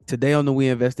Today on the We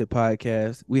Invested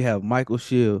podcast, we have Michael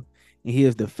Schill, and he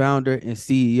is the founder and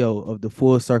CEO of the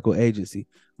Full Circle Agency.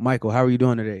 Michael, how are you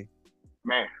doing today?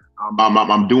 Man,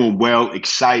 I'm doing well,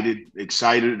 excited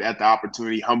at the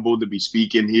opportunity, humbled to be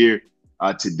speaking here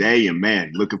today, and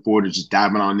man, looking forward to just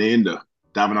diving on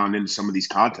into some of these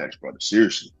contexts, brother.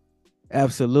 Seriously.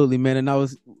 Absolutely, man. And I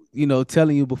was,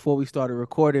 telling you before we started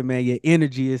recording, man, your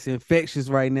energy is infectious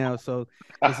right now. So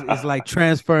it's like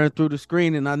transferring through the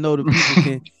screen, and I know the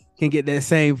people can get that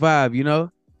same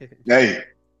vibe. Hey,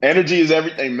 energy is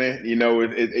everything, man.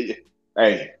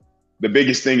 Hey, the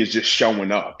biggest thing is just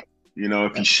showing up.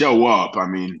 If you show up, I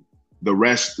mean, the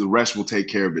rest will take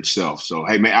care of itself. So,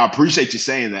 hey, man, I appreciate you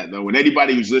saying that, though. And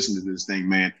anybody who's listening to this thing,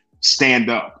 man, stand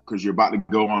up because you're about to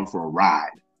go on for a ride.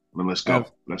 Well, let's Ab-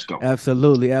 go. Let's go.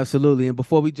 Absolutely, absolutely. And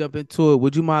before we jump into it,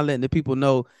 would you mind letting the people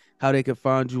know how they can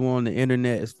find you on the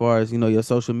internet as far as, your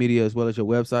social media as well as your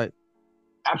website?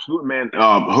 Absolutely, man.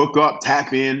 Hook up,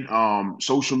 tap in.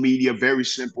 Social media, very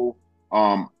simple.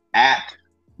 At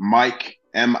Mike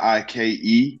Mike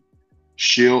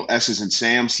Schill, S is in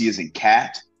Sam, C is in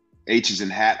cat, H is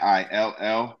in hat,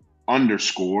 ILL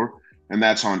underscore, and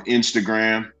that's on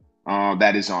Instagram.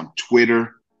 That is on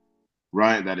Twitter,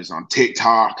 right? That is on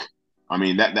TikTok. I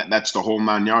mean that's the whole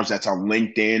 9 yards. That's on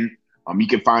LinkedIn. You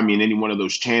can find me in any one of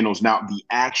those channels. Now the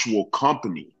actual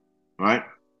company, right,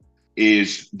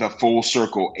 is the Full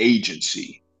Circle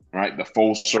Agency, right? The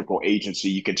Full Circle Agency.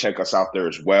 You can check us out there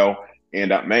as well. And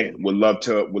man, would love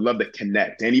to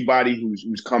connect. Anybody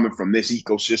who's coming from this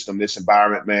ecosystem, this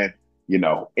environment, man.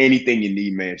 Anything you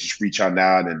need, man, just reach out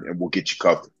now and we'll get you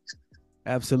covered.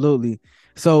 Absolutely.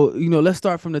 So, let's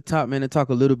start from the top, man, and talk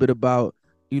a little bit about,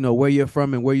 where you're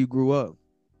from and where you grew up.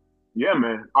 Yeah,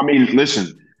 man. I mean,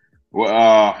 listen.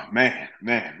 Well, man,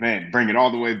 bring it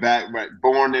all the way back. Right,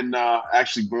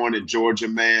 actually born in Georgia,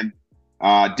 man.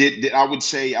 Did I would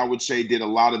say did a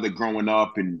lot of the growing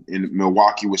up in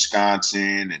Milwaukee,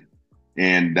 Wisconsin,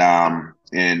 and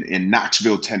in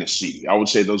Knoxville, Tennessee. I would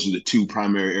say those are the two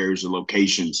primary areas or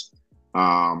locations.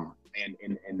 In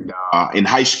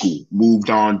high school, moved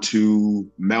on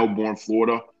to Melbourne,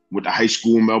 Florida. Went to high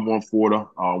school in Melbourne, Florida.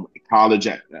 College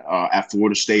at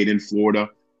Florida State in Florida.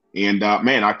 And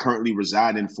man, I currently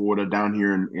reside in Florida, down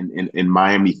here in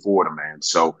Miami, Florida, man.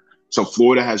 So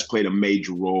Florida has played a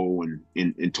major role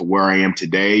into where I am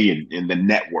today, and the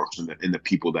networks and the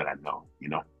people that I know.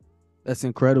 That's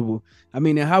incredible. I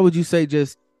mean, and how would you say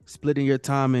just splitting your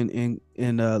time and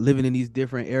living in these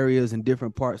different areas and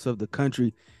different parts of the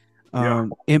country Yeah.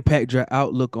 impact your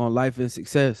outlook on life and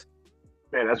success?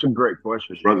 Man, that's a great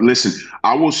question. But listen,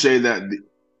 I will say that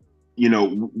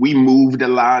we moved a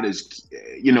lot as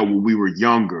when we were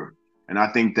younger, and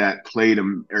I think that played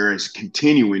or is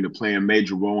continuing to play a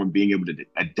major role in being able to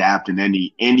adapt in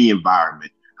any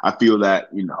environment. I feel that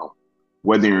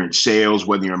whether you're in sales,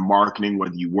 whether you're in marketing,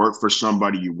 whether you work for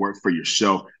somebody, you work for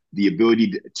yourself, the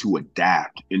ability to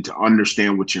adapt and to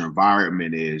understand what your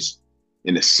environment is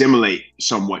and assimilate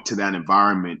somewhat to that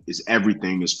environment is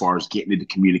everything as far as getting into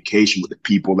communication with the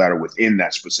people that are within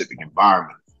that specific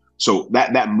environment. So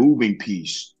that moving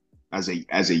piece as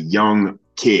a young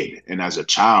kid and as a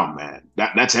child, man,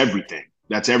 that's everything.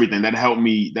 That's everything. That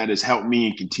has helped me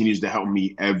and continues to help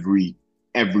me every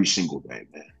single day,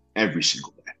 man. Every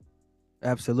single day.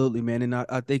 Absolutely, man. And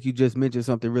I think you just mentioned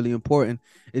something really important.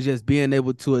 It's just being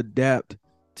able to adapt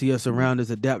to your Mhm.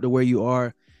 surroundings, adapt to where you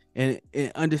are, and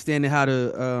understanding how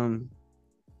to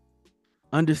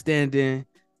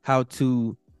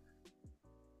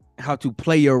how to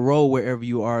play your role wherever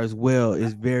you are as well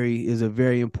is a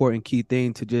very important key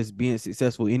thing to just being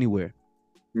successful anywhere.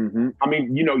 I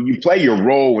mean, you play your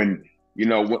role, and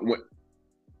what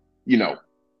you know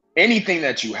anything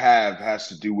that you have has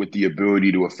to do with the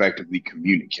ability to effectively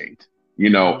communicate,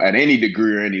 Hmm. at any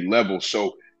degree or any level.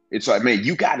 So it's like, man,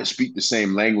 you got to speak the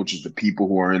same language as the people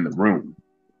who are in the room.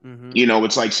 Hmm.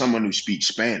 It's like someone who speaks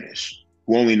Spanish,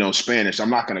 who only knows Spanish. I'm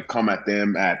not going to come at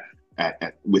them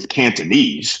with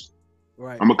Cantonese.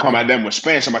 Right. I'm gonna come at Right. them with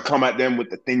Spanish. I'm gonna come at them with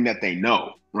the thing that they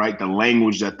know, right? The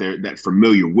language that they're that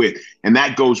familiar with, and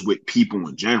that goes with people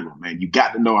in general, man. You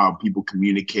got to know how people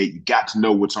communicate. You got to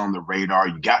know what's on the radar.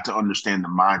 You got to understand the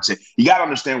mindset. You got to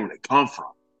understand where they come from,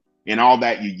 and all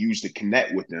that you use to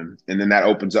connect with them, and then that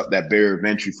opens up that barrier of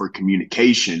entry for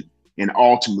communication. And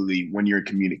ultimately, when you're in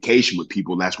communication with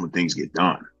people, that's when things get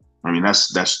done. I mean, that's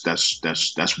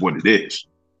what it is.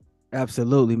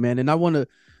 Absolutely, man. And I want to,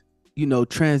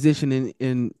 transition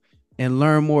and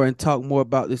learn more and talk more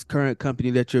about this current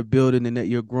company that you're building and that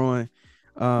you're growing,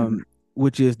 Mhm.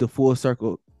 which is the Full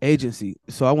Circle Agency.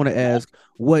 So I want to ask,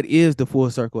 what is the Full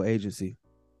Circle Agency?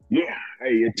 Yeah.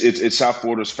 Hey, it's South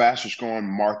Florida's fastest growing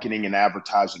marketing and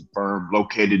advertising firm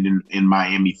located in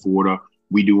Miami, Florida.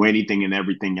 We do anything and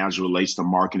everything as it relates to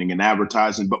marketing and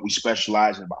advertising, but we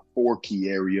specialize in about four key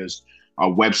areas: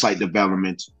 website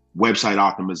development, website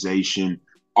optimization,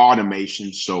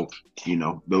 automation. So,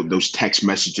 those text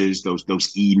messages, those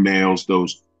emails,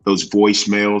 those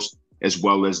voicemails, as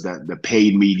well as the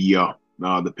paid media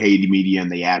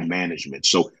and the ad management.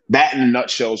 So that in a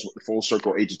nutshell is what the Full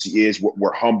Circle Agency is.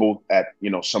 We're humbled at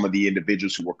some of the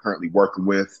individuals who we're currently working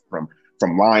with from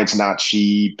Lions Not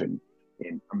Cheap and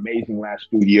Amazing Lash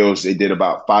Studios. They did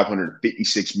about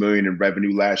 556 million in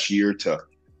revenue last year to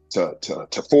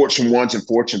Fortune ones and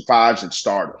Fortune fives and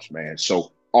startups, man.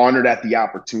 So honored at the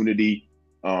opportunity.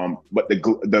 But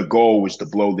the goal was to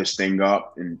blow this thing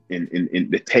up and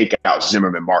to take out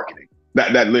Zimmerman marketing.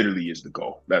 That literally is the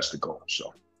goal. That's the goal.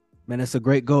 So, Man, that's a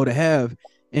great goal to have.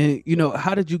 And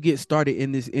how did you get started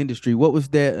in this industry? What was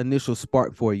that initial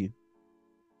spark for you?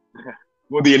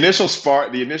 well, the initial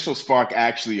spark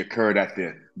actually occurred at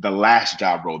the last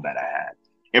job role that I had.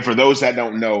 And for those that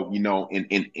don't know,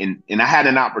 and I had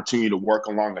an opportunity to work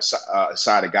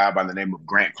alongside a guy by the name of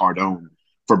Grant Cardone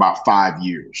for about 5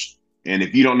 years. And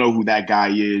if you don't know who that guy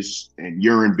is, and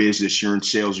you're in business, you're in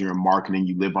sales, you're in marketing,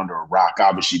 you live under a rock,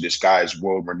 obviously this guy is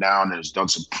world renowned and has done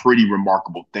some pretty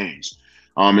remarkable things.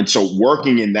 And so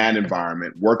working in that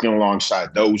environment, working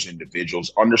alongside those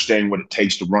individuals, understanding what it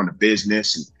takes to run a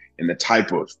business and the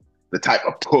type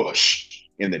of push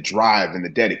and the drive and the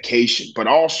dedication, but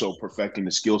also perfecting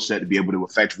the skill set to be able to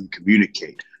effectively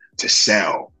communicate, to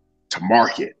sell, to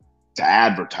market, to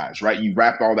advertise, right? You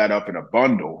wrap all that up in a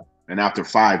bundle. And after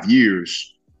 5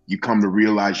 years, you come to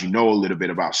realize you know a little bit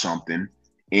about something.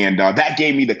 And that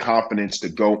gave me the confidence to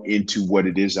go into what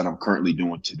it is that I'm currently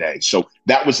doing today. So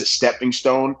that was a stepping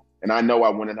stone. And I know I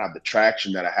wouldn't have the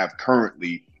traction that I have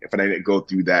currently if I didn't go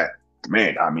through that.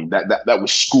 Man, I mean, that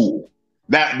was school.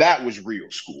 That was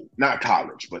real school, not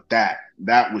college, but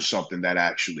that was something that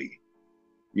actually,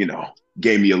 you know,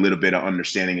 gave me a little bit of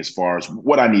understanding as far as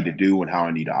what I need to do and how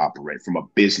I need to operate from a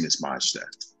business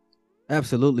mindset.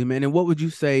 Absolutely, man. And what would you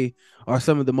say are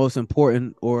some of the most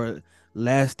important or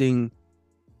lasting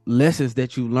lessons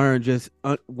that you learned just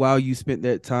while you spent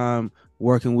that time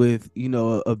working with,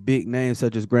 a big name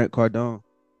such as Grant Cardone?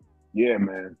 Yeah,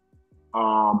 man.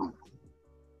 Um,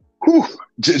 whew,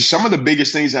 just some of the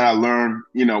biggest things that I learned,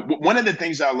 one of the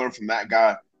things that I learned from that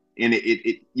guy, and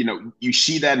you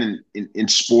see that in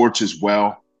sports as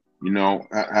well.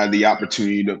 I had the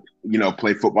opportunity to,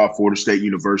 play football at Florida State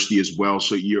University as well.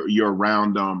 So you're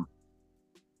around,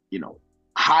 you know,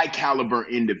 high caliber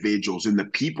individuals, and the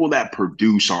people that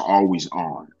produce are always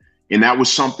on. And that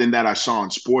was something that I saw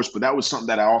in sports, but that was something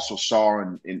that I also saw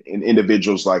in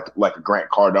individuals like a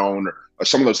Grant Cardone or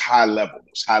some of those high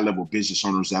level business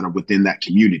owners that are within that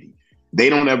community. They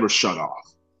don't ever shut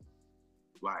off.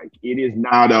 Like it is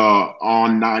not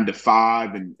on 9 to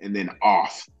 5 and then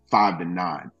off 5 to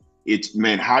 9. It's,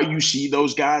 man, how you see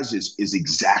those guys is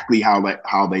exactly how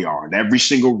they are in every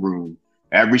single room,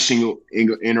 every single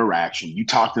interaction. You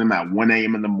talk to them at 1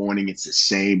 a.m. in the morning, it's the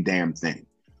same damn thing.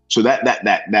 So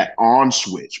that on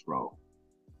switch, bro,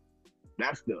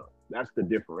 that's the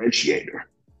differentiator.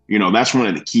 That's one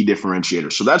of the key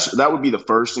differentiators. So that would be the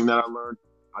first thing that I learned.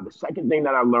 The second thing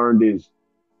that I learned is,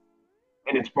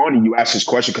 and it's funny you asked this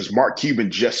question because Mark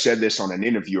Cuban just said this on an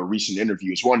interview, a recent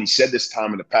interview as well. And he said this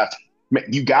time in the past, man,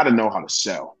 you got to know how to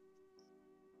sell.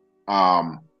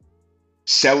 Um,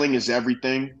 Selling is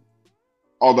everything.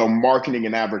 Although marketing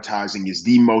and advertising is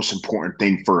the most important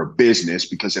thing for a business,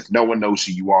 because if no one knows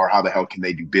who you are, how the hell can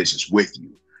they do business with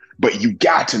you? But you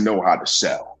got to know how to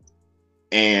sell,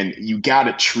 and you got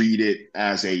to treat it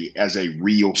as a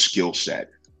real skill set.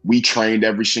 We trained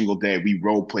every single day. We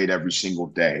role played every single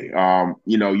day.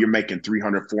 You're making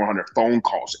 300, 400 phone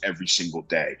calls every single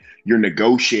day. You're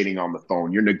negotiating on the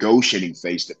phone. You're negotiating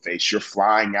face to face. You're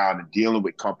flying out and dealing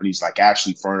with companies like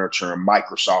Ashley Furniture and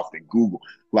Microsoft and Google.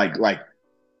 Like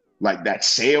that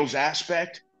sales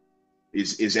aspect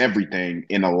is everything,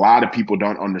 and a lot of people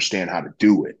don't understand how to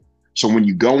do it. So when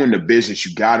you go into business,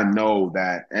 you got to know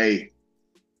that, hey,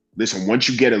 listen, once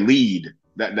you get a lead,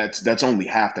 that's only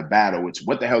half the battle. It's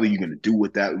what the hell are you going to do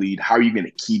with that lead? How are you going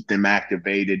to keep them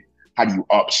activated? How do you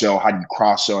upsell? How do you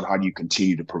cross sell? How do you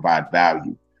continue to provide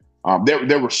value?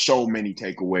 There were so many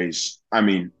takeaways. I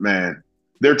mean, man,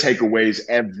 there are takeaways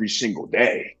every single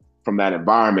day from that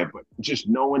environment. But just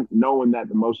knowing that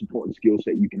the most important skill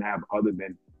set you can have, other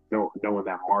than knowing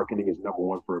that marketing is number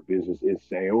one for a business, is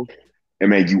sales. And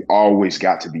man, you always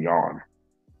got to be on.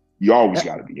 You always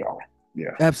got to be on.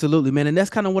 Yeah. Absolutely, man. And that's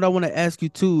kind of what I want to ask you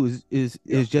too, is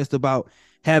Yeah. just about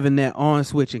having that on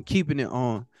switch and keeping it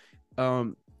on.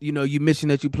 You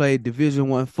mentioned that you played Division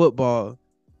 1 football.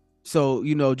 So,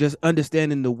 just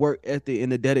understanding the work ethic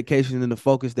and the dedication and the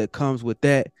focus that comes with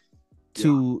that, Yeah.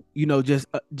 to,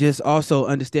 just also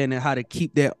understanding how to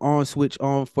keep that on switch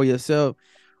on for yourself.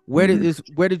 Hmm.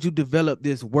 Where did you develop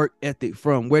this work ethic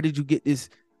from? Where did you get this?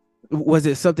 Was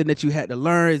it something that you had to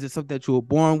learn? Is it something that you were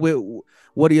born with?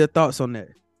 What are your thoughts on that?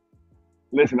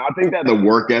 Listen, I think that the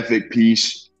work ethic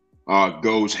piece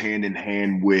goes hand in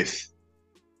hand with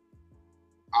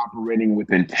operating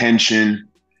with intention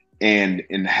and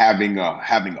having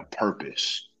a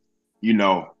purpose. You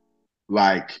know,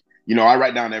 like, I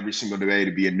write down every single day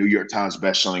to be a New York Times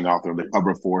bestselling author, the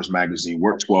cover of Forbes magazine,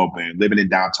 work 12 band, living in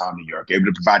downtown New York, able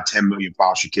to provide 10 million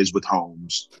foster kids with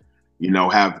homes,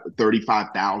 have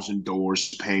 35,000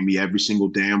 doors paying me every single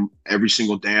damn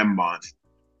month,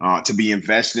 to be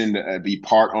invested in, be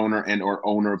part owner and or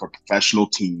owner of a professional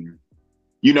team,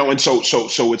 and so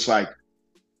it's like,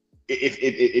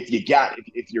 if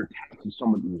you're tackling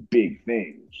some of these big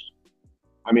things,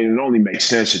 I mean, it only makes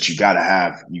sense that you got to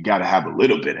have a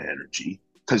little bit of energy,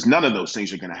 because none of those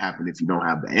things are going to happen if you don't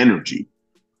have the energy.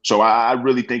 So I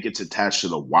really think it's attached to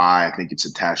the why. I think it's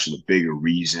attached to the bigger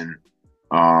reason.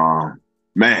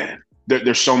 Man,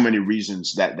 there's so many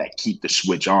reasons that keep the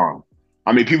switch on.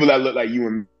 I mean, people that look like you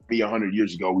and me 100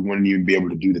 years ago, we wouldn't even be able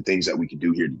to do the things that we can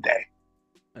do here today.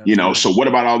 So Absolutely. what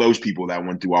about all those people that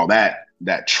went through all that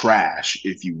trash,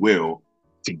 if you will,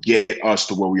 to get us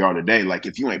to where we are today? Like,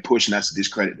 if you ain't pushing, that's a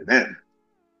discredit to them.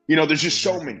 There's just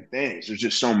so Exactly. many things. There's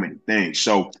just so many things.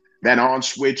 So that on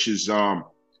switch is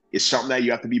something that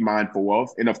you have to be mindful of.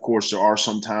 And of course, there are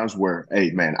some times where,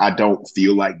 hey man, I don't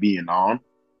feel like being on.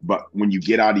 But when you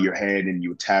get out of your head and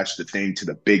you attach the thing to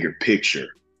the bigger picture,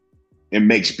 it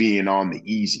makes being on the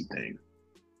easy thing.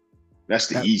 That's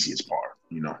the A- easiest part.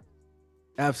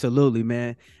 Absolutely,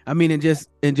 man. I mean, and just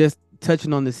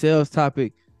touching on the sales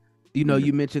topic, Mhm.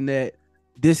 you mentioned that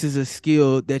this is a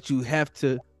skill that you have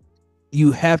to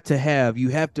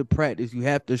practice, you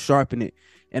have to sharpen it.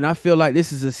 And I feel like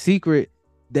this is a secret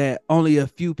that only a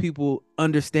few people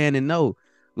understand and know.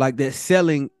 Like, that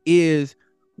selling is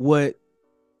what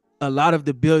a lot of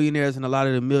the billionaires and a lot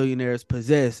of the millionaires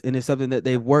possess, and it's something that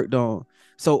they've worked on.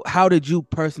 So how did you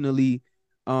personally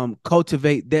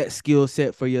cultivate that skill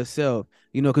set for yourself?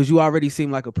 Because you already seem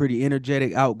like a pretty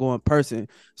energetic, outgoing person.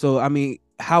 So I mean,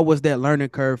 how was that learning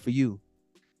curve for you?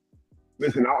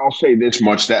 Listen, I'll say this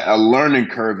much: that a learning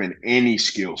curve in any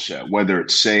skill set, whether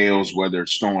it's sales, whether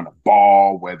it's throwing a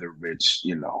ball, whether it's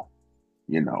you know,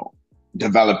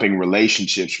 developing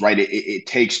relationships, right? It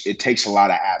takes a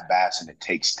lot of at bats and it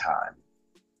takes time.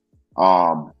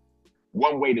 Um,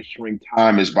 One way to shrink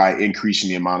time is by increasing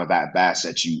the amount of at bats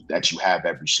that you have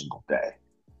every single day.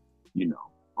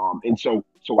 And so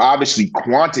obviously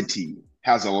quantity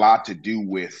has a lot to do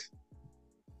with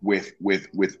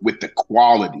the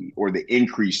quality or the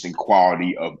increase in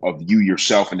quality of you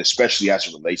yourself, and especially as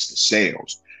it relates to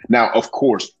sales. Now, of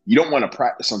course, you don't want to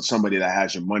practice on somebody that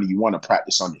has your money. You want to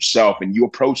practice on yourself, and you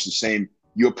approach the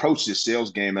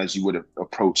sales game as you would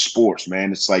approach sports,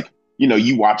 man. It's like,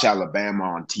 you watch Alabama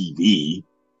on TV,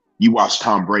 you watch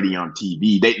Tom Brady on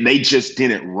TV. They just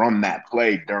didn't run that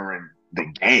play during the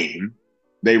game.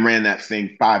 They ran that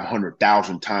thing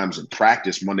 500,000 times in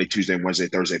practice, Monday, Tuesday, Wednesday,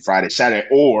 Thursday, Friday, Saturday,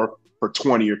 or for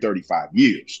 20 or 35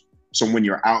 years. So when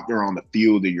you're out there on the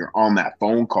field and you're on that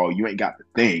phone call, you ain't got to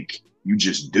think. You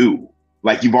just do.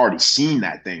 Like, you've already seen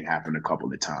that thing happen a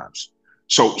couple of times.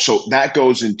 So that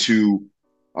goes into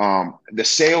the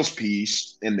sales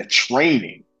piece and the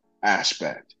training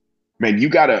aspect. Man, you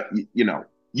gotta,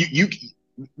 you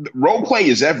role play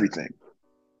is everything.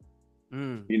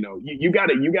 Mm.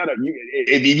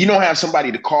 If you don't have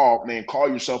somebody to call, man, call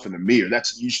yourself in the mirror.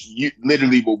 That's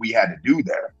literally what we had to do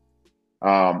there,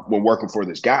 when working for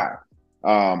this guy.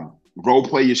 Role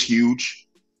play is huge.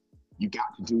 You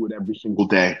got to do it every single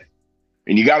day,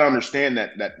 and you got to understand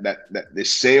that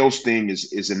this sales thing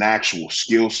is an actual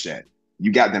skill set.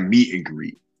 You got the meet and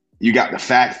greet. You got the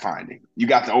fact finding. You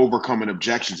got the overcoming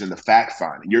objections and the fact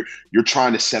finding. You're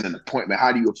trying to set an appointment.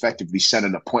 How do you effectively set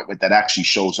an appointment that actually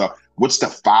shows up? What's the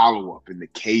follow up and the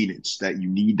cadence that you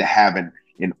need to have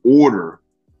in order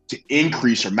to Mm.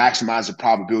 increase or maximize the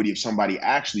probability of somebody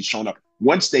actually showing up?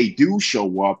 Once they do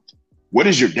show up, what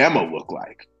does your demo look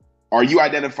like? Are you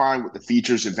identifying with the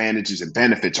features, advantages, and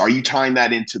benefits? Are you tying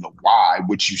that into the why,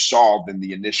 which you solved in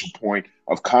the initial point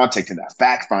of contact, and that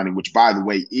fact finding, which, by the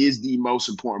way, is the most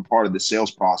important part of the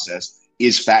sales process,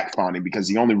 is fact finding, because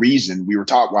the only reason we were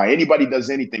taught why anybody does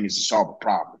anything is to solve a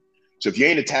problem. So if you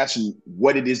ain't attaching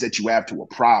what it is that you have to a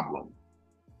problem,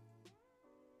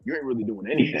 you ain't really doing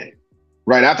anything.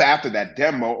 Right after that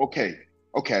demo,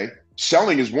 okay,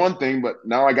 selling is one thing, but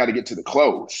now I got to get to the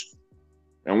close.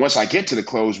 And once I get to the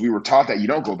close, we were taught that you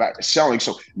don't go back to selling.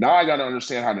 So now I got to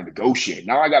understand how to negotiate.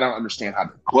 Now I got to understand how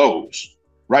to close.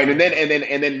 Right. And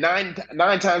then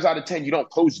nine times out of 10, you don't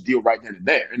close the deal right then and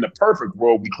there. In the perfect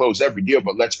world, we close every deal,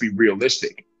 but let's be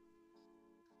realistic.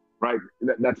 Right.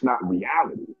 That's not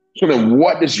reality. So then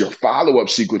what does your follow-up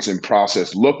sequence and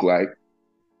process look like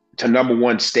to number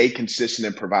one, stay consistent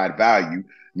and provide value,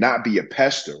 not be a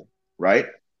pester, right?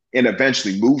 And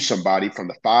eventually move somebody from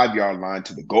the 5 yard line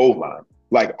to the goal line.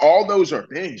 Like all those are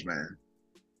things, man.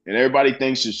 And everybody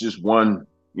thinks it's just one,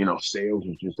 sales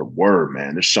is just a word,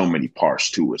 man. There's so many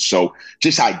parts to it. So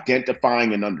just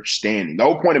identifying and understanding. The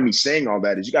whole point of me saying all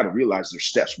that is you got to realize there's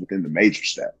steps within the major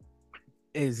step.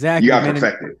 You Exactly, got to man.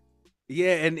 perfect it.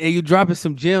 Yeah, and you dropping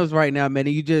some gems right now, man.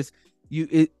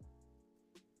 And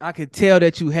I could tell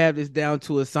that you have this down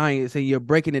to a science, and you're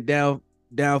breaking it down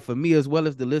for me as well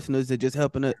as the listeners, and just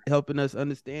helping us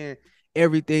understand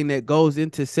everything that goes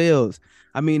into sales.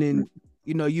 I mean, and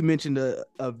you mentioned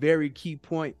a very key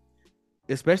point,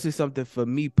 especially something for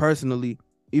me personally.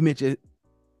 You mentioned,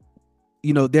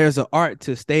 there's an art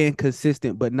to staying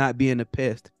consistent but not being a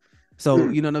pest. So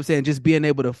you know what I'm saying? Just being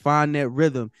able to find that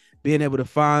rhythm, being able to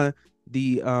find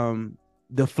the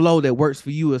flow that works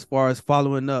for you as far as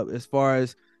following up, as far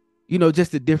as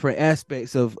just the different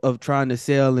aspects of trying to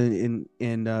sell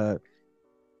and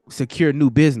secure new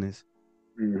business.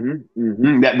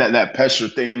 That pester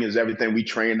thing is everything. We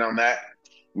train on that.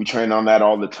 We train on that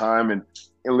all the time. And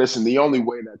listen, the only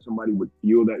way that somebody would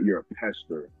feel that you're a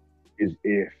pester is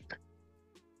if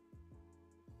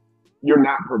you're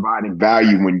not providing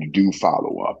value when you do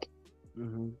follow up.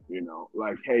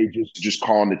 Like, hey, just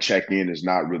calling to check in is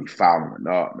not really following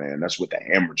up, man. That's what the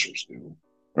amateurs do.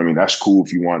 I mean, that's cool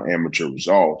if you want amateur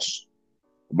results,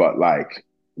 but like,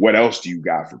 what else do you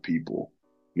got for people?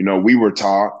 We were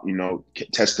taught,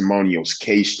 testimonials,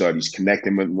 case studies,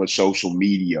 connecting with social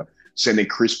media, sending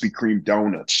Krispy Kreme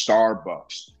donuts,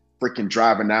 Starbucks, freaking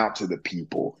driving out to the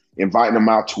people, inviting them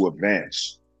out to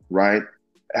events, right?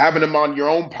 Having them on your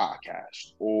own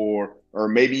podcast, or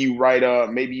maybe you write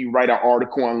an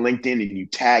article on LinkedIn and you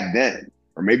tag them,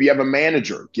 or maybe you have a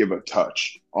manager give a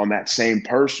touch on that same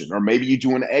person, or maybe you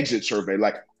do an exit survey.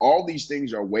 Like all these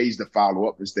things are ways to follow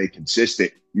up and stay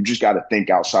consistent. You just got to think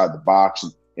outside the box.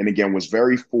 And again, was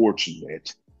very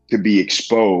fortunate to be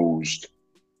exposed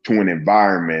to an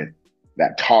environment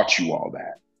that taught you all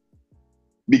that.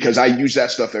 Because I use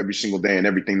that stuff every single day in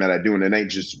everything that I do. And it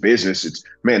ain't just business. It's,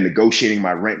 man, negotiating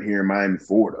my rent here in Miami,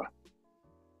 Florida.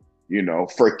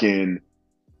 Freaking,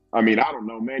 I mean, I don't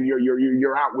know, man.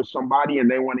 You're out with somebody and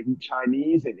they want to eat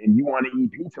Chinese and you want to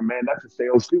eat pizza, man. That's a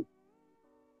sales too.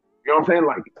 You know what I'm saying?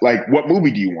 Like what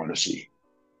movie do you want to see?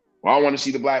 Well, I want to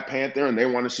see the Black Panther and they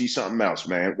want to see something else,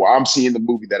 man. Well, I'm seeing the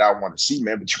movie that I want to see,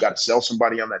 man, but you got to sell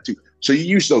somebody on that too. So you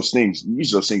use those things. You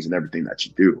use those things in everything that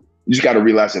you do. You just got to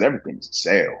realize that everything's a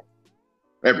sale.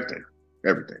 Everything.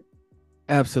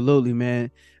 Absolutely, man.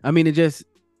 I mean, it just,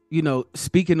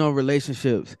 speaking on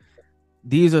relationships,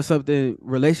 these are something,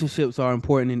 relationships are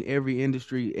important in every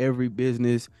industry, every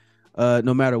business,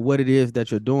 no matter what it is that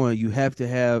you're doing. You have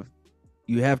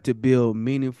to build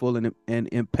meaningful and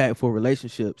impactful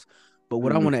relationships. But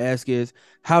what I want to ask is,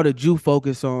 how did you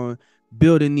focus on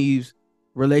building these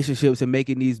relationships and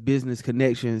making these business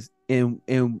connections,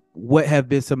 and what have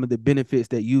been some of the benefits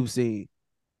that you've seen?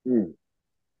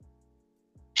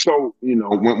 So,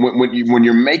 when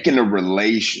you're making a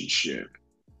relationship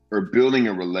or building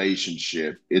a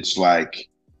relationship, it's like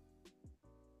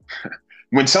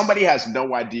when somebody has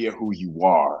no idea who you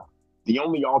are, the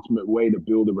only ultimate way to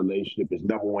build a relationship is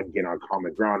number one, get on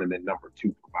common ground, and then number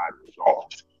two, provide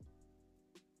results.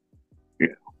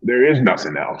 There is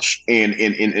nothing else.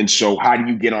 And so how do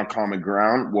you get on common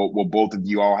ground? Well, both of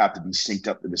you all have to be synced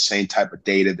up to the same type of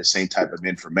data, the same type of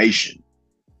information.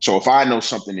 So if I know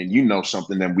something and you know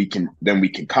something, then we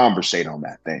can conversate on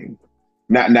that thing.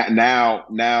 Now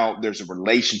there's a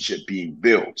relationship being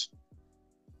built.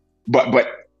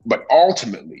 But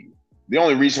ultimately, the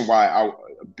only reason why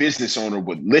a business owner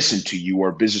would listen to you, or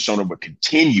a business owner would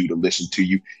continue to listen to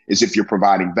you, is if you're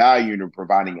providing value and you're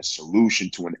providing a solution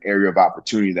to an area of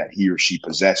opportunity that he or she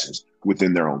possesses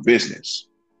within their own business.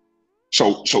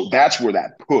 So that's where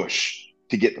that push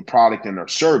to get the product and their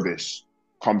service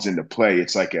comes into play.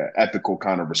 It's like an ethical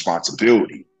kind of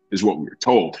responsibility, is what we were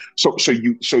told. So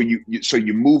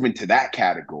you move into that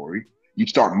category. You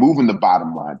start moving the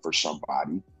bottom line for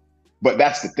somebody. But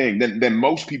that's the thing. Then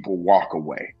most people walk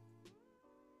away.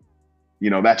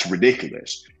 That's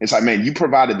ridiculous. It's like, man, you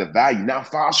provided the value. Now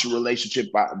foster a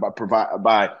relationship by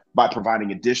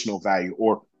providing additional value,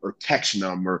 or texting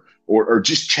them, or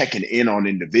just checking in on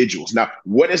individuals. Now,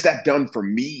 what has that done for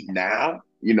me now?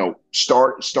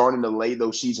 Starting to lay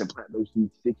those seeds and plant those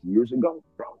seeds 6 years ago,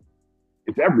 bro.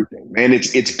 It's everything, man.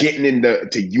 It's getting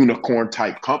into unicorn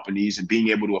type companies and being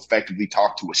able to effectively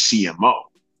talk to a CMO.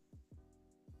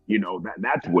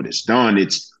 That's what it's done.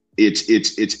 It's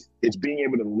being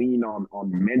able to lean on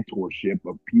mentorship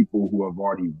of people who have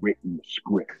already written the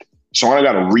script. So I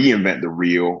got to reinvent the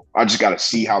reel. I just got to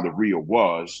see how the reel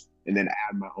was, and then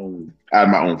add my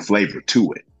own flavor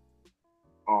to it.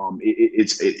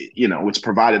 It's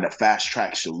provided a fast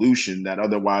track solution that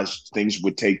otherwise things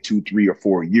would take 2, 3, or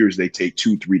 4 years. They take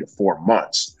 2, 3 to 4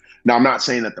 months. Now, I'm not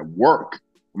saying that the work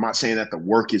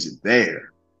isn't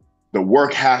there. The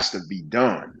work has to be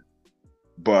done,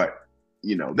 but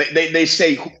they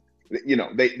say,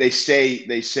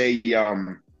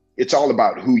 it's all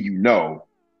about who you know.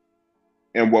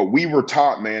 And what we were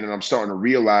taught, man, and I'm starting to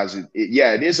realize it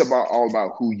is all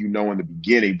about who you know in the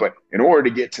beginning. But in order to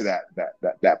get to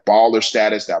that baller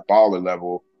status, that baller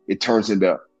level, it turns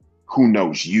into who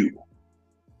knows you.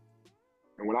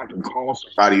 And when I can call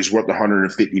somebody who's worth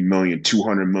 150 million,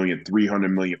 200 million, 300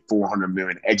 million, 400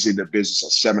 million, exit the business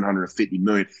at 750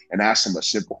 million, and ask them a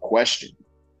simple question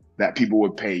that people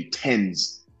would pay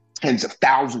tens of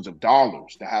thousands of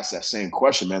dollars to ask that same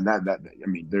question, man,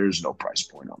 there's no price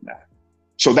point on that.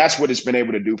 So that's what it's been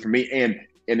able to do for me. And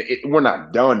we're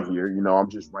not done here. I'm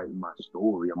just writing my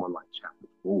story. I'm on like chapter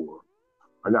 4.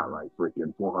 I got like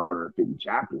freaking 450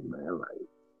 chapters, man.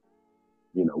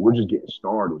 We're just getting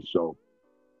started. So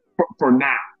for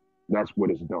now, that's what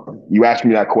it's done. You ask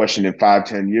me that question in 5,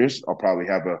 10 years, I'll probably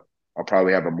have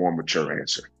a more mature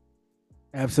answer.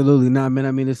 Absolutely not, man.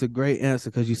 I mean, it's a great answer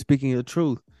because you're speaking the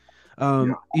truth.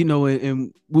 Yeah.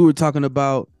 And we were talking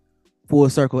about Full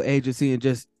Circle Agency and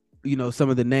just some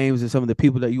of the names and some of the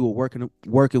people that you were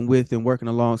working with and working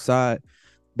alongside.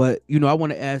 But I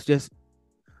want to ask, just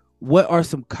what are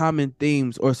some common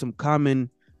themes or some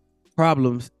common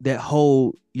problems that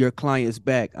hold your clients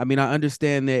back? I mean, I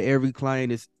understand that every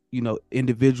client is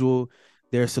individual.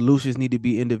 Their solutions need to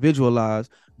be individualized,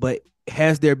 but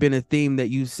has there been a theme that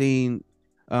you've seen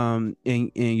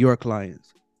in your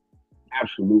clients?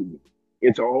 Absolutely.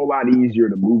 It's a whole lot easier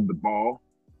to move the ball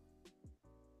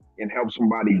and help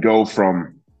somebody go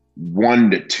from 1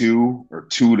 to 2, or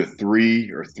 2 to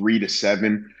 3, or 3 to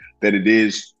 7 than it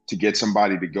is to get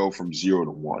somebody to go from 0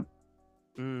 to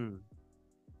 1.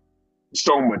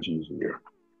 So much easier.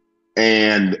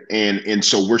 And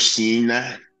so we're seeing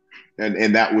that.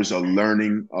 And that was a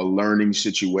learning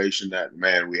situation that,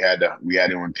 man, we had to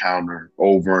encounter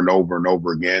over and over and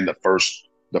over again the first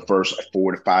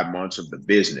 4 to 5 months of the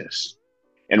business.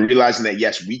 And realizing that,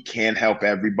 yes, we can help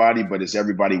everybody, but is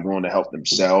everybody willing to help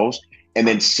themselves? And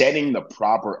then setting the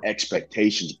proper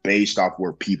expectations based off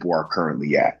where people are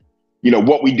currently at.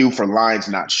 What we do for lines,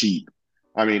 not sheep.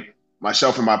 I mean,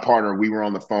 myself and my partner, we were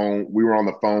on the phone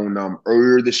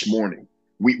earlier this morning.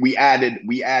 We added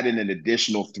an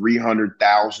additional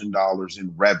 $300,000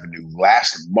 in revenue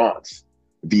last month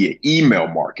via email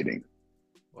marketing.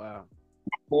 Wow.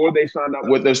 Before they signed up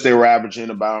with us, they were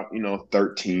averaging about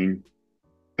 13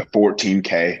 to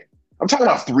 14K. I'm talking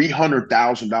about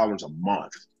 $300,000 a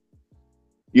month.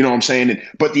 You know what I'm saying?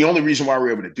 But the only reason why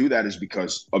we're able to do that is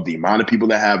because of the amount of people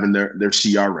that have in their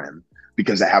CRM,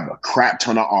 because they have a crap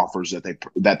ton of offers that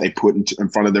they put in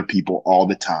front of their people all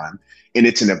the time. And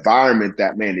it's an environment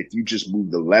that, man, if you just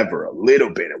move the lever a little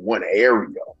bit in one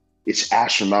area, it's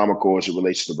astronomical as it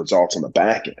relates to the results on the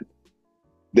back end.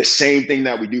 The same thing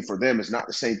that we do for them is not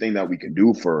the same thing that we can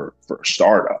do for a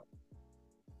startup.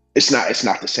 It's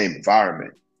not the same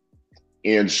environment.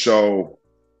 And so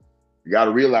you got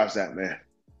to realize that, man.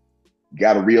 You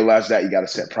got to realize that. You got to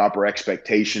set proper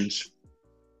expectations.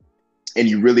 And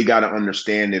you really got to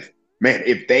understand if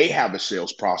they have a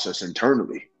sales process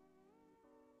internally.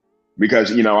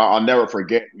 Because, I'll never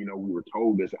forget, we were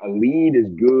told this, a lead is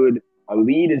as good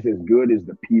as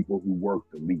the people who work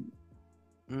the lead.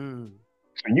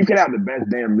 So you can have the best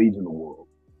damn leads in the world,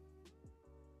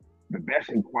 the best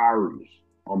inquiries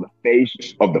on the face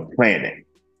of the planet.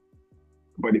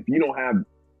 But if you don't have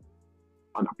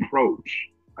an approach,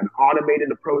 an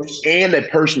automated approach and a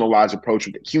personalized approach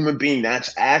with a human being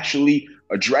that's actually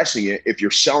addressing it, if you're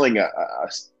selling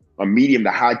a medium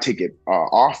to high ticket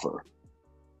offer,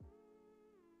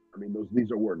 I mean, those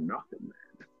leads are worth nothing,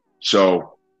 man.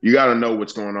 So you got to know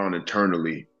what's going on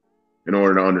internally in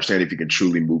order to understand if you can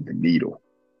truly move the needle.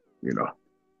 We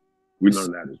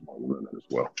learned that as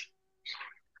well.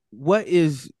 What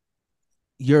is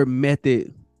your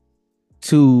method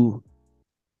to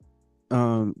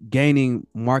gaining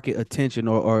market attention,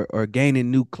 or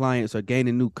gaining new clients, or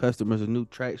gaining new customers, or new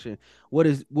traction? What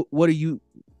are you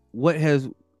what has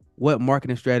what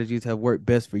marketing strategies have worked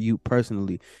best for you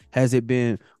personally? Has it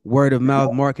been word of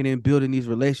mouth marketing, building these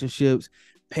relationships,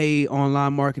 paid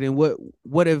online marketing?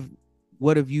 What have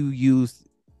you used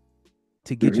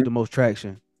to get you Mhm. the most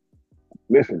traction?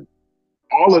 Listen,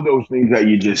 all of those things that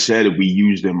you just said, we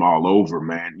use them all over,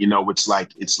 man. It's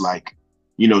like,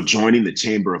 joining the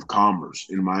Chamber of Commerce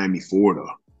in Miami, Florida.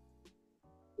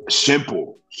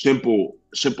 Simple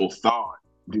thought.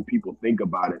 Do people think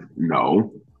about it?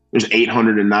 No. There's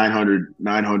 800 and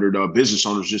 900 business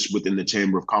owners just within the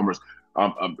Chamber of Commerce.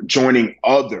 Joining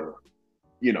other,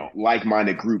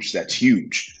 like-minded groups, that's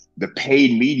huge. The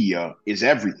paid media is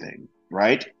everything,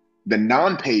 right? The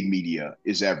non-paid media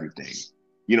is everything.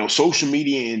 Social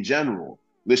media in general.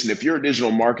 Listen, if you're a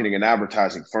digital marketing and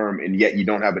advertising firm and yet you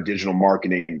don't have a digital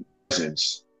marketing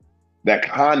presence, that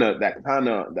kind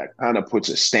of puts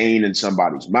a stain in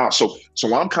somebody's mouth.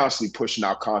 So I'm constantly pushing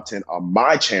out content on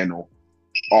my channel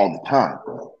all the time,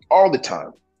 all the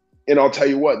time. And I'll tell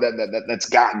you what, that's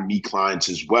gotten me clients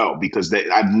as well, because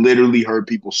I've literally heard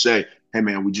people say, "Hey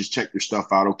man, we just checked your stuff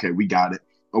out. Okay, we got it.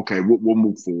 Okay, we'll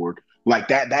move forward." Like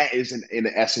that. That is in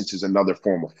essence is another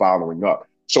form of following up.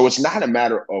 So it's not a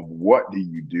matter of what do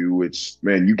you do. It's,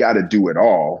 man, you got to do it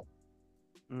all,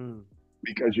 Mm.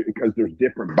 because there's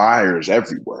different buyers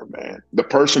everywhere, man. The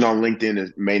person on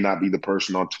LinkedIn may not be the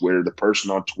person on Twitter. The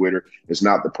person on Twitter is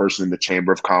not the person in the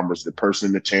Chamber of Commerce. The person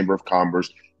in the Chamber of Commerce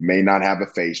may not have a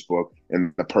Facebook,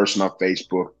 and the person on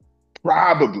Facebook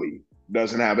probably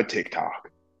doesn't have a TikTok.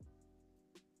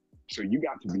 So you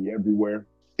got to be everywhere,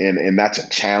 and that's a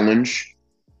challenge.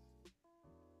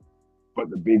 But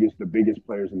the biggest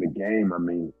players in the game, I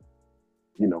mean,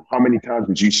 how many times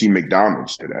did you see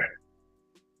McDonald's today?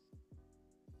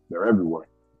 They're everywhere.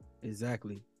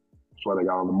 Exactly. That's why they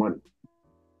got all the money.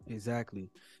 Exactly.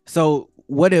 So,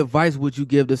 what advice would you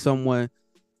give to someone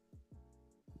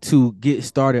to get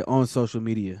started on social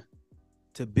media,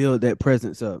 to build that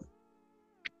presence up?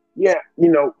 Yeah,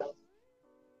 the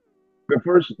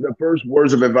first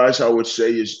words of advice I would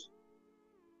say is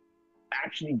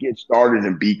actually get started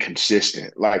and be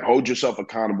consistent. Like, hold yourself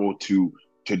accountable to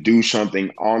do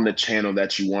something on the channel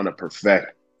that you want to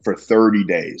perfect for 30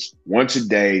 days, once a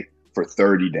day for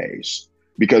 30 days.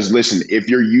 Because listen, if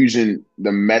you're using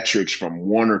the metrics from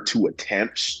one or two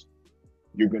attempts,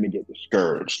 you're going to get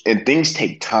discouraged. And things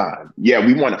take time. Yeah,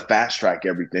 we want to fast track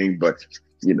everything, but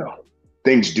you know,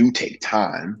 things do take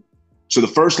time. So the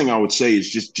first thing I would say is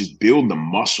just build the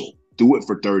muscle. Do it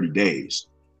for 30 days.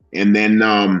 And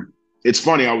then it's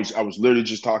funny, I was literally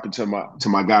just talking to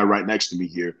my guy right next to me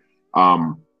here.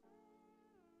 Um,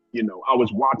 I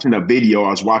was watching a video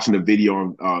on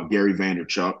Gary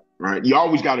Vaynerchuk, right? You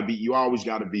always got to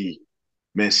be,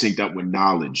 man, synced up with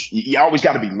knowledge. You always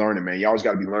got to be learning, man. You always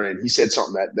got to be learning. He said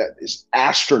something that is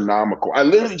astronomical. I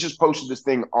literally just posted this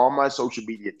thing on my social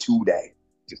media today,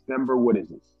 December, what is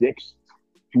it, 6th,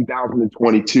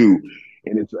 2022.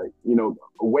 And it's like,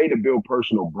 a way to build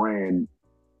personal brand.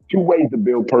 Two ways to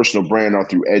build personal brand are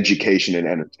through education and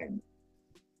entertainment.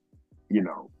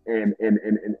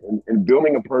 And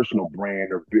building a personal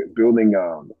brand, or building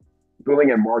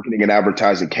a marketing and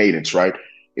advertising cadence, right?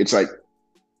 It's like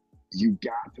you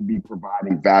got to be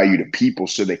providing value to people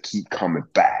so they keep coming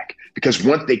back. Because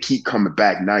once they keep coming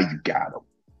back, now you got them.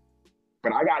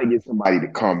 But I got to get somebody to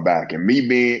come back. And me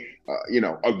being,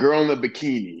 a girl in a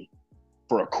bikini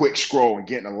for a quick scroll and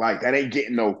getting a like, that ain't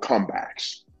getting no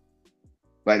comebacks.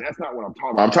 Like, that's not what I'm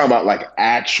talking about. I'm talking about like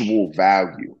actual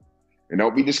value. And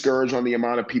don't be discouraged on the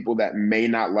amount of people that may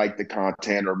not like the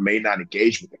content or may not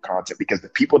engage with the content, because the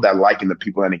people that like and the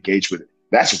people that engage with it,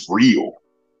 that's real.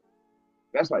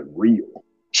 That's like real.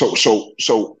 So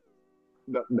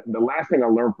the last thing I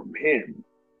learned from him,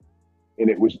 and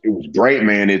it was great,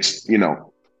 man. It's,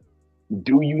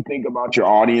 do you think about your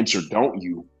audience or don't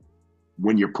you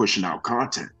when you're pushing out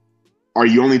content? Are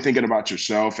you only thinking about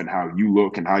yourself and how you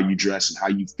look and how you dress and how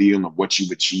you feel and what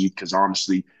you've achieved? Because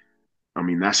honestly, I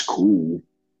mean, that's cool.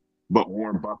 But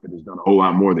Warren Buffett has done a whole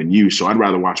lot more than you. So I'd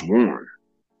rather watch Warren.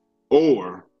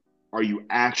 Or are you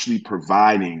actually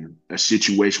providing a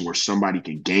situation where somebody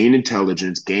can gain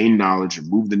intelligence, gain knowledge, and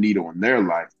move the needle in their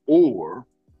life, or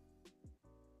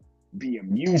be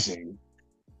amusing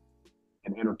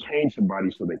and entertain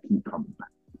somebody so they keep coming back?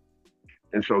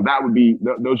 And so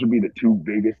those would be the two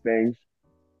biggest things.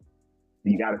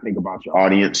 You got to think about your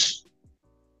audience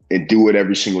and do it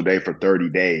every single day for 30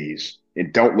 days.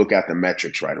 And don't look at the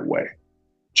metrics right away.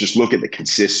 Just look at the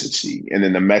consistency, and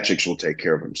then the metrics will take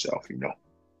care of themselves.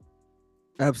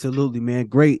 Absolutely, man.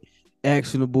 Great,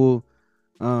 actionable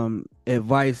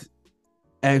advice,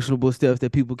 actionable steps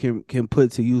that people can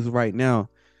put to use right now.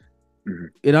 Mhm.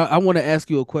 And I want to ask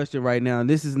you a question right now. And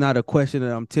this is not a question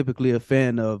that I'm typically a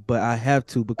fan of, but I have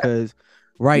to because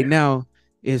right Yeah. now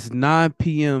it's 9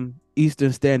 p.m.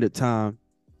 Eastern Standard Time,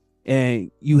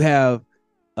 and you have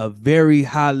a very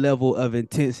high level of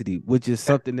intensity, which is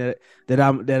something that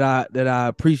I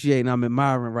appreciate and I'm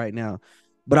admiring right now.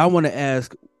 But I want to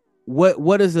ask,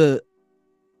 what is a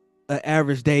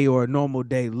average day or a normal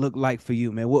day look like for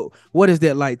you, man? What is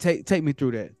that like? Take me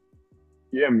through that.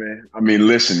 Yeah, man. I mean,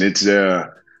 listen, it's the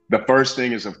first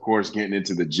thing is of course getting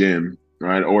into the gym,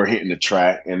 right? Or hitting the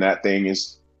track. And that thing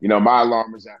is, my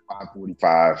alarm is at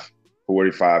 5:45,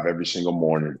 45 every single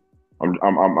morning.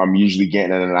 I'm usually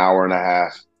getting an hour and a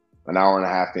half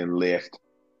in lift,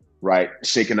 right?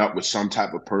 Shaking up with some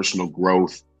type of personal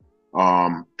growth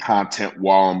content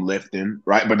while I'm lifting,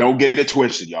 right? But don't get it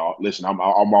twisted, y'all. Listen, I'm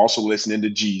also listening to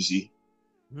Jeezy.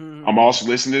 I'm Hmm. also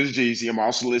listening to Jeezy. I'm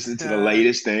also listening to the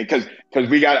latest thing because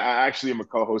we got. I actually am a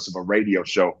co-host of a radio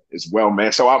show as well,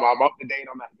 man. So I'm up to date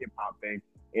on that hip hop thing,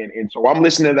 and so I'm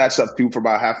listening to that stuff too for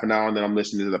about half an hour, and then I'm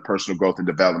listening to the personal growth and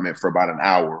development for about an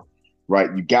hour. Right?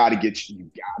 You got to get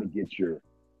your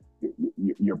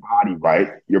body right.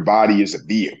 Your body is a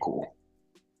vehicle,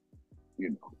 you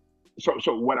know.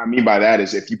 So what I mean by that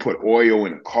is if you put oil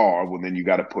in a car, well then you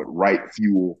got to put right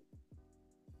fuel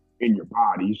in your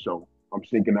body. So I'm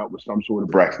syncing up with some sort of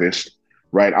breakfast,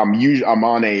 right? I'm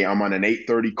on an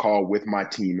 8:30 call with my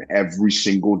team every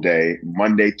single day,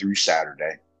 Monday through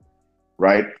Saturday,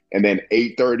 right? And then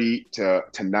 8:30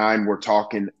 to 9, we're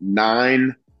talking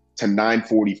 9 to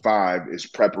 9:45 is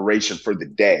preparation for the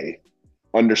day.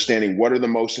 Understanding what is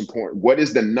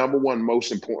the number one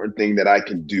most important thing that I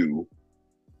can do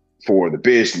for the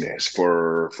business,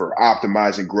 for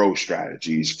optimizing growth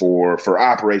strategies, for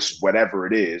operations, whatever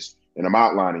it is, and I'm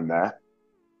outlining that.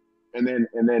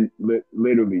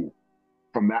 Literally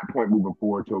from that point moving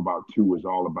forward to about 2 is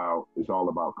all about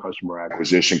customer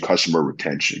acquisition, customer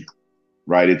retention,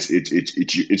 right?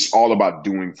 It's all about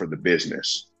doing for the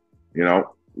business.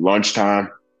 Lunchtime,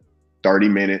 30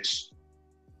 minutes.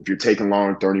 If you're taking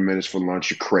longer than 30 minutes for lunch,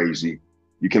 you're crazy.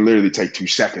 You can literally take 2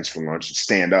 seconds for lunch and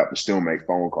stand up and still make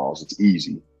phone calls. It's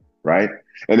easy, right?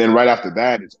 And then right after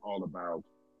that, it's all about,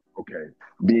 okay,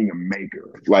 being a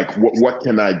maker. Like, what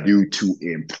can I do to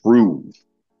improve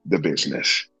the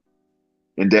business?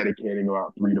 And dedicating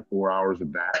about 3 to 4 hours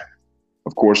of that.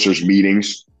 Of course, there's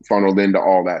meetings funneled into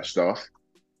all that stuff.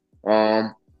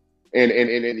 Um, and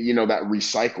that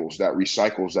recycles.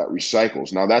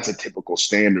 Now that's a typical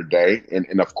standard day,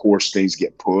 and of course things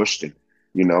get pushed, and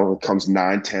it comes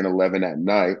 9, 10, 11 at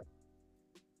night.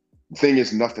 The thing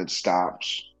is, nothing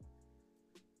stops,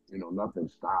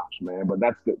 man. But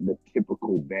that's the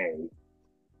typical day,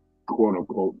 quote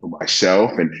unquote, for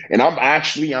myself. And I'm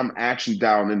actually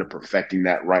dialed into perfecting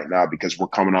that right now because we're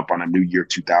coming up on a new year,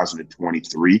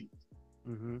 2023.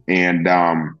 Hmm. And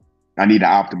I need to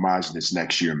optimize this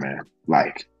next year, man.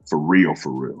 Like for real,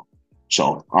 for real.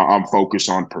 So I'm focused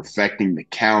on perfecting the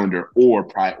calendar or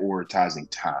prioritizing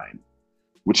time,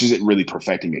 which isn't really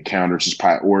perfecting a calendar. It's just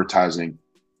prioritizing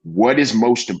what is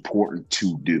most important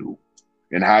to do,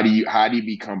 and how do you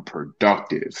become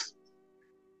productive.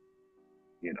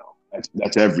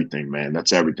 That's everything, man.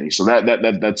 That's everything. So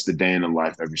that's the day in the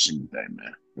life every single day,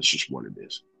 man. That's just what it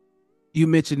is. You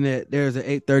mentioned that there's an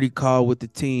 8:30 call with the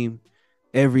team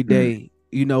every Mm, day,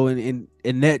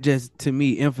 and that just to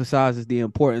me emphasizes the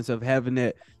importance of having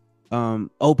that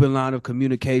open line of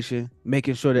communication,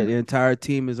 making sure that the mm. entire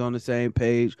team is on the same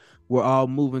page. We're all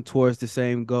moving towards the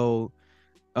same goal.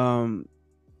 Um,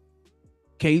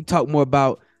 can you talk more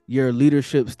about your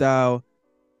leadership style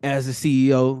as a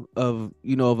CEO of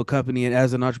a company and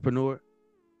as an entrepreneur?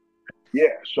 Yeah.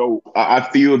 So I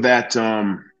feel that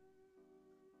I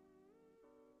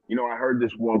heard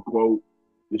this one quote.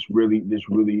 This really is,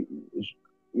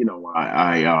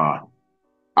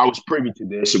 I was privy to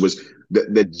this. It was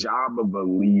the job of a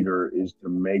leader is to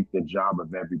make the job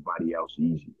of everybody else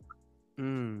easy.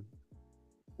 Mm,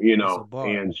 You that's a know, bar.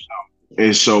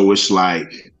 and so it's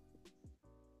like,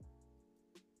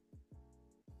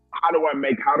 how do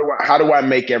I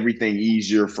make everything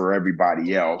easier for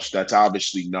everybody else? That's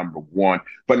obviously number one.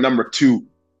 But number two,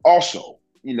 also,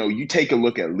 you take a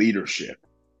look at leadership,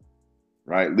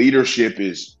 right? Leadership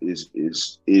is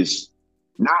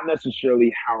not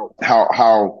necessarily how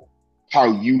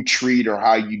you treat or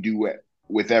how you do it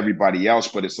with everybody else,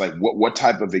 but it's like what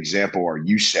type of example are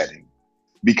you setting?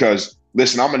 Because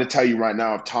listen, I'm going to tell you right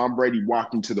now, if Tom Brady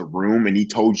walked into the room and he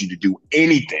told you to do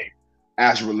anything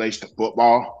as it relates to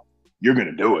football, you're going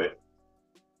to do it.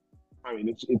 I mean,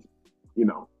 it's you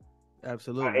know,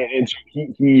 Absolutely. and so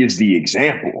he is the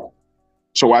example.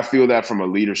 So I feel that from a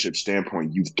leadership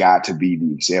standpoint, you've got to be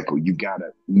the example. You've got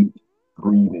to eat,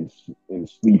 breathe, and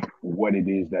sleep what it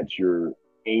is that you're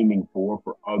aiming for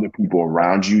other people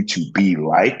around you to be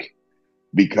like,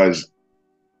 because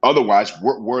otherwise,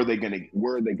 where are they gonna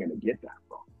get that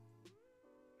from?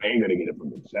 They ain't gonna get it from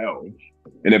themselves.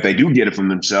 And if they do get it from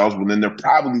themselves, well, then they're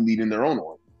probably leading their own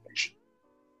organization.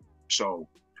 So,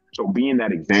 so being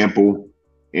that example,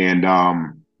 and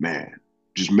man,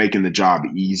 just making the job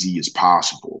easy as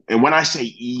possible. And when I say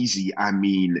easy, I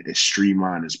mean as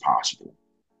streamlined as possible.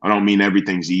 I don't mean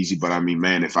everything's easy, but I mean,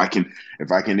 man, if I can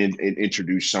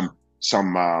introduce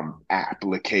some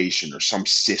application or some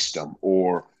system,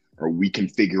 or we can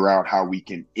figure out how we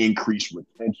can increase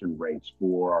retention rates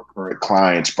for our current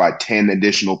clients by 10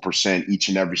 additional percent each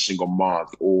and every single month,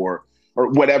 or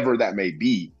whatever that may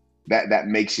be, that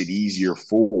makes it easier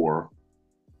for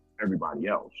everybody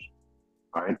else.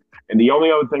 Right. And the only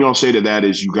other thing I'll say to that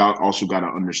is also got to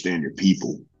understand your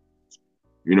people.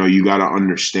 You got to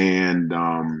understand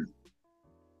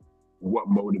what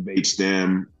motivates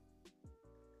them.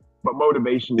 But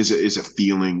motivation is a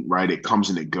feeling, right? It comes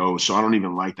and it goes. So I don't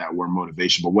even like that word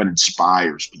motivation, but what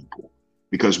inspires people?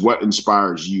 Because what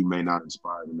inspires you may not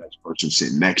inspire the next person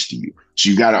sitting next to you. So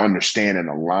you got to understand and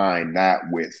align that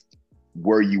with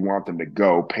where you want them to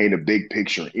go, paint a big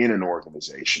picture in an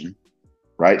organization,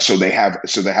 right? So they have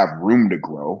room to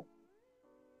grow,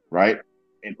 right?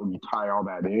 And when you tie all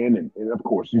that in, and of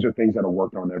course, these are things that are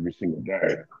worked on every single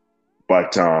day.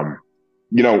 But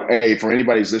hey, for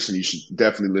anybody who's listening, you should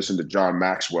definitely listen to John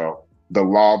Maxwell, The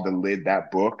Law of the Lid. That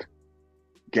book,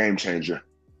 game changer.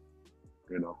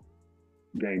 You know,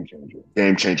 game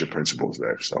changer principles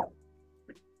there. So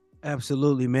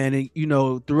Absolutely, man. And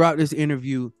throughout this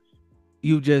interview,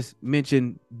 you just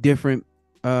mentioned different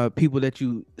people that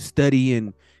you study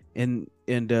and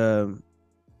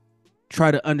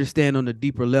try to understand on a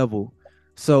deeper level.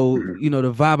 So, mhm.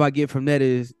 the vibe I get from that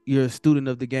is you're a student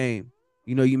of the game.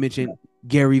 You mentioned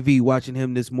Gary V, watching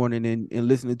him this morning and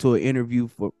listening to an interview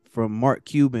from Mark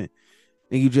Cuban.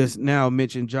 And you just now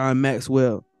mentioned John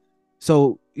Maxwell.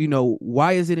 So,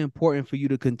 why is it important for you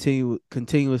to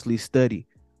continuously study?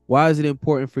 Why is it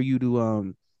important for you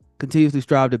to continuously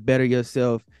strive to better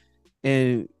yourself?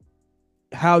 And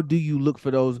how do you look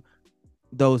for those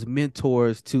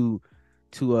mentors to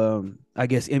I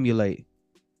guess emulate?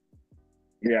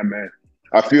 Yeah, man.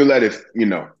 I feel that if you're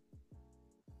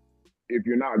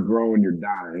not growing, you're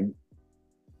dying.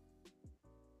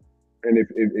 And if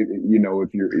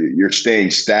you're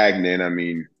staying stagnant, I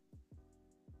mean,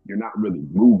 you're not really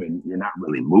moving. You're not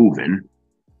really moving.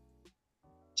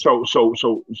 So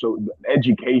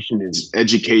education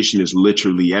is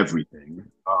literally everything.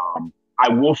 I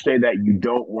will say that you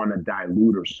don't want to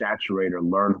dilute or saturate or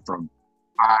learn from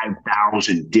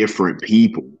 5,000 different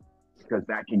people, because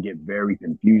that can get very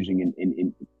confusing,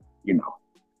 and you know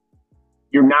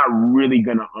you're not really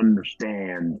going to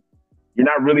understand. You're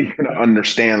not really going to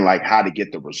understand like how to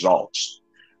get the results.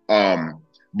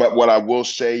 But what I will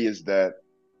say is that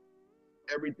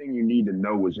everything you need to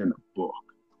know is in a book.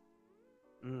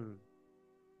 Mm.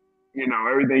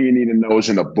 Everything you need to know is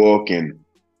in a book. And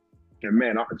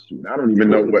man, I don't even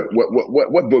know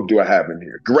what book do I have in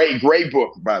here. Great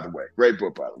book, by the way. Great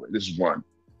book, by the way. This is one.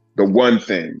 The One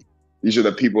Thing. These are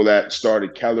the people that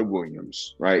started Keller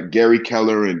Williams, right? Gary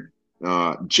Keller and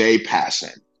Jay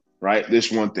Passan, right?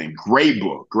 This One Thing. Great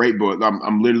book. Great book.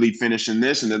 I'm literally finishing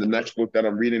this, and then the next book that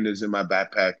I'm reading is in my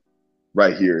backpack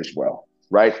right here as well,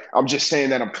 right? I'm just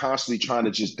saying that I'm constantly trying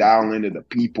to just dial into the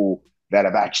people that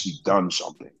have actually done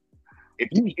something.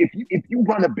 If you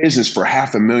run a business for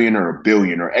 500,000 or 1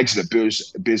 billion, or exit a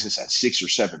business at 6 or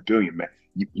 7 billion, man,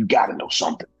 you got to know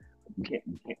something. You can't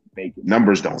fake it.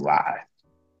 Numbers don't lie.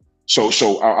 So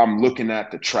I'm looking at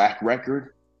the track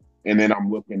record, and then I'm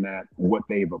looking at what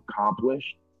they've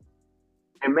accomplished.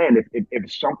 And man,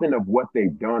 if something of what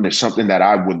they've done is something that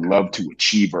I would love to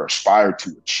achieve or aspire to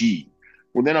achieve,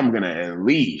 well, then I'm gonna at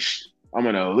least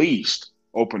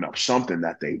open up something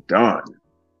that they've done.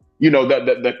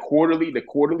 The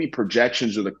quarterly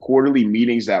projections or the quarterly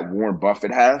meetings that Warren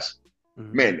Buffett has,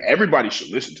 Mm-hmm. man, everybody should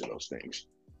listen to those things.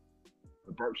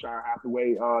 The Berkshire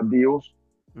Hathaway deals.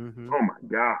 Mm-hmm. Oh my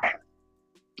God.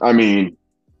 I mean,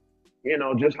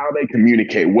 just how they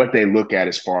communicate, what they look at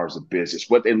as far as the business,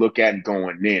 what they look at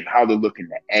going in, how they're looking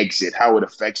to exit, how it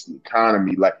affects the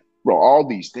economy. Like, bro, all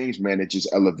these things, man, it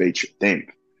just elevates your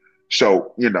think.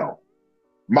 So,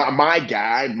 my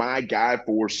guy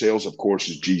for sales, of course,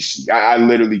 is GC. I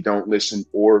literally don't listen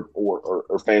or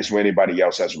fancy what anybody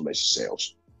else has related to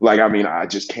sales. Like, I mean, I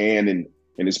just can,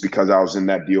 And it's because I was in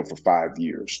that deal for 5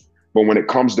 years. But when it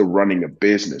comes to running a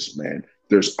business, man,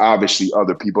 there's obviously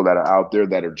other people that are out there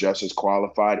that are just as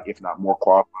qualified, if not more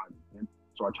qualified than him.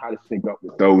 So I try to sync up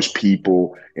with those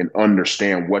people and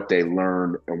understand what they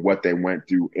learned and what they went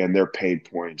through and their pain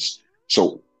points.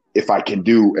 So if I can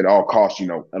do at all costs,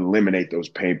 eliminate those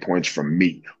pain points from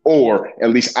me, or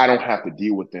at least I don't have to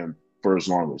deal with them for as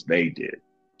long as they did.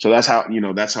 So that's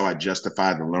how I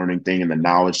justify the learning thing and the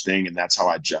knowledge thing. And that's how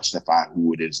I justify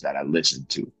who it is that I listen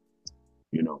to.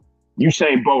 You know,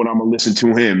 Usain Bolt, I'm gonna listen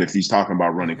to him if he's talking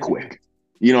about running quick.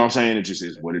 You know what I'm saying? It just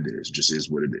is what it is. Just is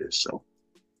what it is. So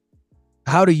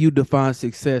How do you define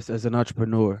success as an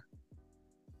entrepreneur?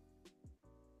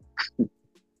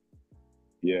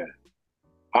 yeah.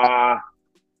 Uh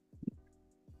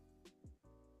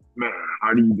man,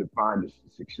 how do you define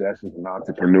success as an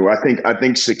entrepreneur? I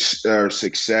think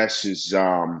success is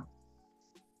I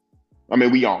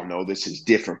mean, we all know this is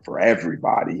different for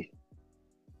everybody.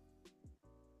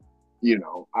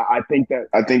 I think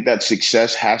that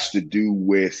success has to do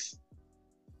with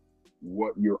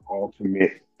what your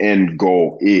ultimate end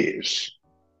goal is.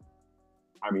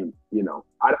 I mean,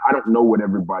 I don't know what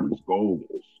everybody's goal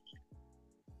is.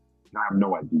 I have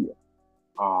no idea.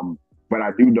 But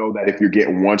I do know that if you're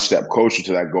getting one step closer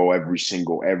to that goal every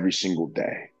single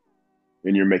day,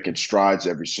 and you're making strides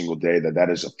every single day, that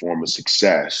is a form of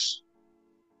success.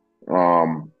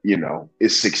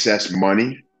 Is success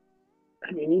money?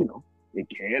 I mean, it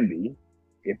can be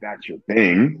if that's your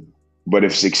thing. But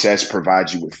if success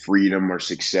provides you with freedom, or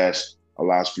success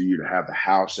allows for you to have the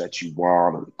house that you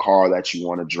want, or the car that you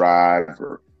want to drive,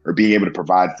 or being able to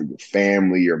provide for your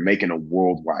family, or making a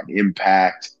worldwide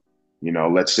impact,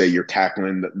 let's say you're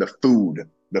tackling the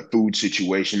food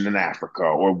situation in Africa,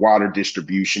 or water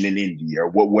distribution in India, or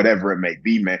whatever it may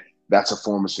be, man, that's a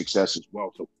form of success as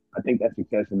well. So I think that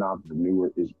success in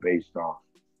entrepreneur is based off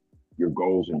your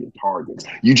goals and your targets.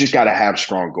 You just got to have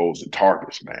strong goals and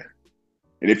targets, man.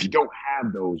 And if you don't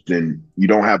have those, then you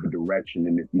don't have a direction.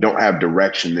 And if you don't have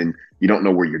direction, then you don't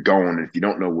know where you're going. And if you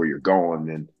don't know where you're going,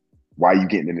 then why are you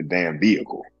getting in a damn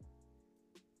vehicle?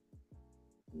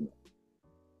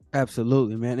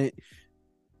 Absolutely, man.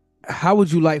 How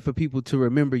would you like for people to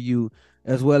remember you,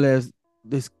 as well as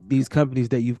these companies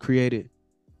that you've created?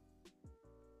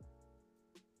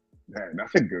 Man,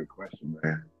 that's a good question,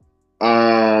 man.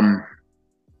 Um,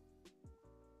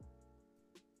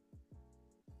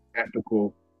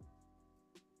 Ethical,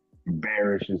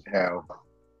 bearish as hell,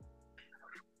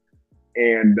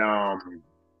 and man,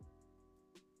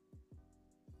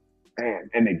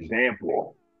 an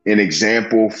example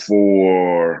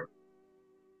for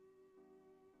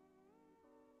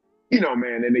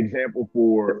man, an example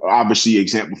for obviously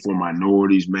example for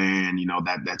minorities, man.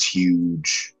 That's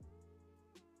huge.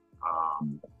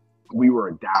 Um, we were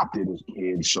adopted as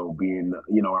kids, so being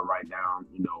right now,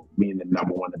 being the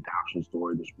number one adoption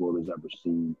story this world has ever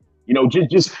seen.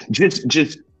 Just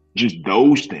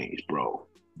those things, bro.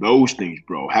 Those things,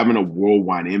 bro. Having a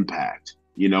worldwide impact,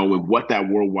 and what that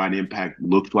worldwide impact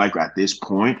looks like at this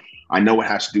point. I know it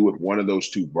has to do with one of those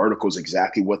two verticals.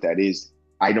 Exactly what that is,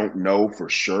 I don't know for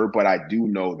sure, but I do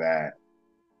know that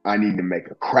I need to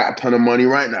make a crap ton of money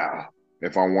right now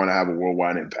if I want to have a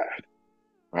worldwide impact.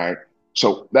 Right.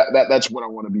 So that's what I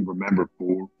want to be remembered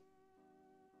for.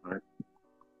 Right.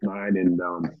 Right. And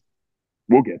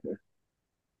we'll get there.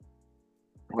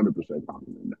 100%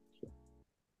 confident in that. So.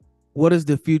 What does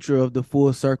the future of the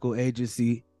Full Circle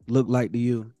agency look like to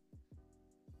you?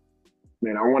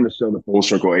 Man, I want to sell the Full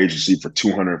Circle agency for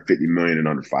 250 million in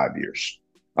under 5 years.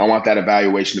 I want that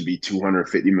evaluation to be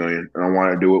 250 million, and I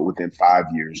want to do it within 5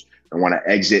 years. I want to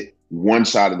exit one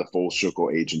side of the Full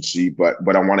Circle agency, but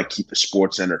I want to keep the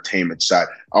sports entertainment side.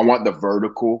 I want the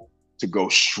vertical to go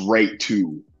straight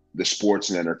to the sports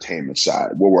and entertainment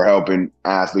side, where we're helping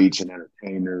athletes and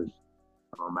entertainers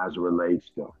as it relates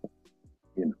to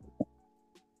you know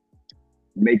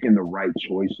making the right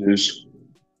choices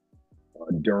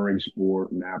during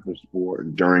sport and after sport,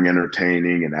 and during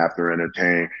entertaining and after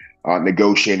entertaining,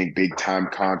 negotiating big time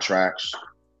contracts,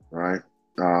 right?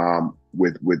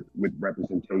 With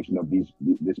representation of this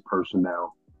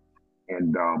personnel,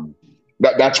 and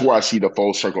that's where I see the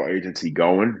Full Circle agency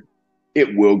going.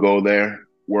 It will go there.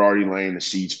 We're already laying the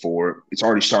seeds for it. It's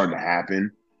already starting to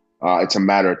happen. It's a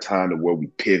matter of time to where we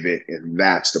pivot, and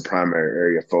that's the primary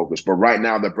area of focus. But right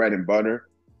now, the bread and butter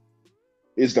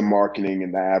is the marketing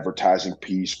and the advertising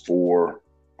piece for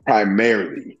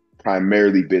primarily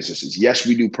businesses. Yes,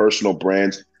 we do personal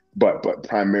brands, but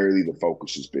primarily the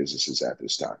focus is businesses at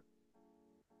this time.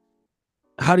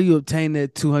 How do you obtain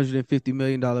that $250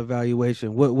 million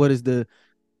valuation? What is the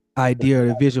idea or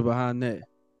the vision behind that?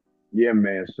 Yeah,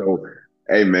 man. So,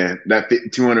 hey, man, that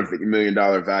 $250 million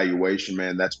valuation,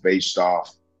 man, that's based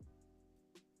off,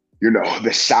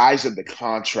 the size of the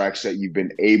contracts that you've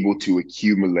been able to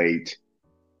accumulate.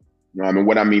 I mean,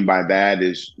 what I mean by that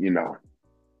is,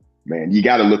 man, you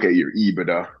got to look at your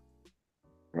EBITDA,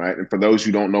 right? And for those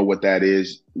who don't know what that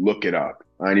is, look it up.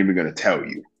 I ain't even gonna tell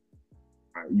you.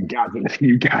 You got to know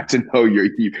you got to know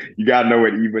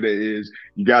what EBITDA is.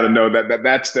 You got to know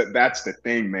that's the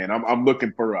thing, man. I'm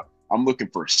looking for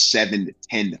 7 to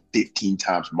 10 to 15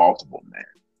 times multiple, man.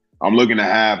 I'm looking to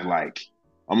have like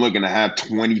I'm looking to have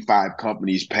 25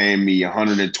 companies paying me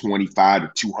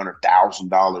 125 to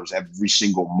 $200,000 every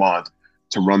single month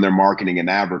to run their marketing and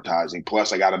advertising.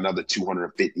 Plus, I got another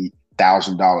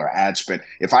 $250,000 ad spend.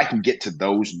 If I can get to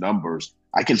those numbers,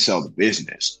 I can sell the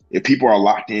business. If people are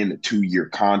locked in to 2 year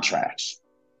contracts,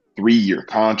 3 year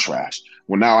contracts,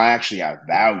 well, now I actually have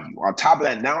value. On top of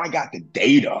that, now I got the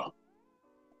data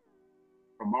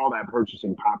from all that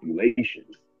purchasing population.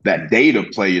 That data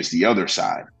play is the other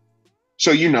side.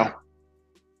 So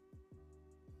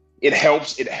it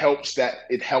helps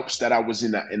that I was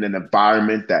in an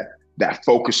environment that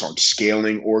focused on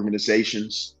scaling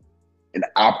organizations and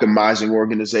optimizing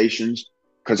organizations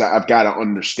because I've got an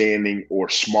understanding or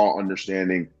small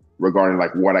understanding regarding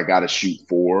like what I got to shoot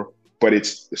for. But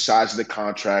it's the size of the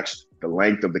contracts, the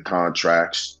length of the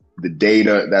contracts, the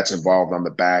data that's involved on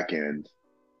the back end,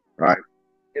 right?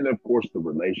 And of course the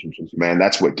relationships, man.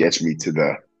 That's what gets me to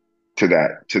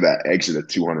that exit of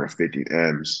 250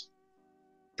 M's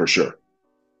for sure.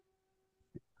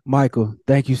 Michael,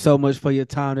 thank you so much for your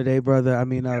time today, brother. I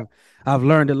mean, I've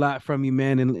learned a lot from you,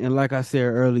 man. And like I said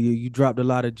earlier, you dropped a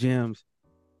lot of gems.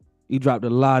 You dropped a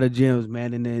lot of gems,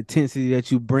 man. And the intensity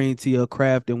that you bring to your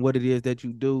craft and what it is that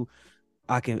you do,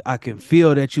 I can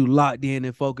feel that you locked in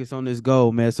and focused on this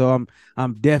goal, man. So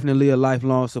I'm definitely a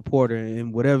lifelong supporter.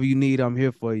 And whatever you need, I'm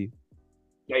here for you.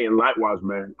 Hey, and likewise,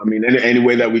 man. I mean, any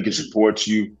way that we can support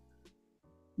you,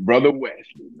 Brother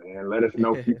Wesley, man. Let us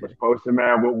know. Keep us posted,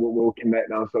 man. We'll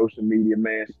connect on social media,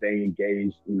 man. Stay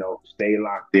engaged, stay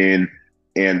locked in.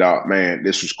 And man,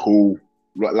 this was cool.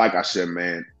 Like I said,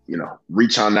 man,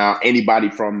 reach on now. Anybody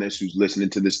from this who's listening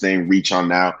to this thing, reach on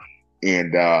now.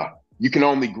 And you can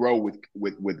only grow with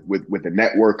the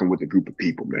network and with a group of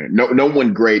people, man. No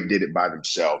one great did it by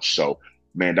themselves. So,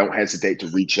 man, don't hesitate to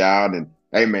reach out. And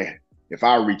hey, man, if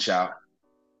I reach out,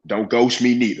 don't ghost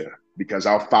me neither, because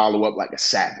I'll follow up like a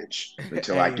savage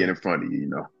until I get Hey, in front of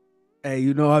you. hey,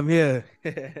 I'm here.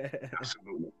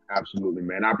 Absolutely, absolutely,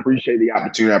 man. I appreciate the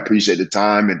opportunity. I appreciate the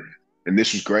time, and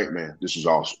this was great, man. This was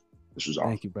awesome. This was Thank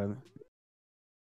awesome. you, brother.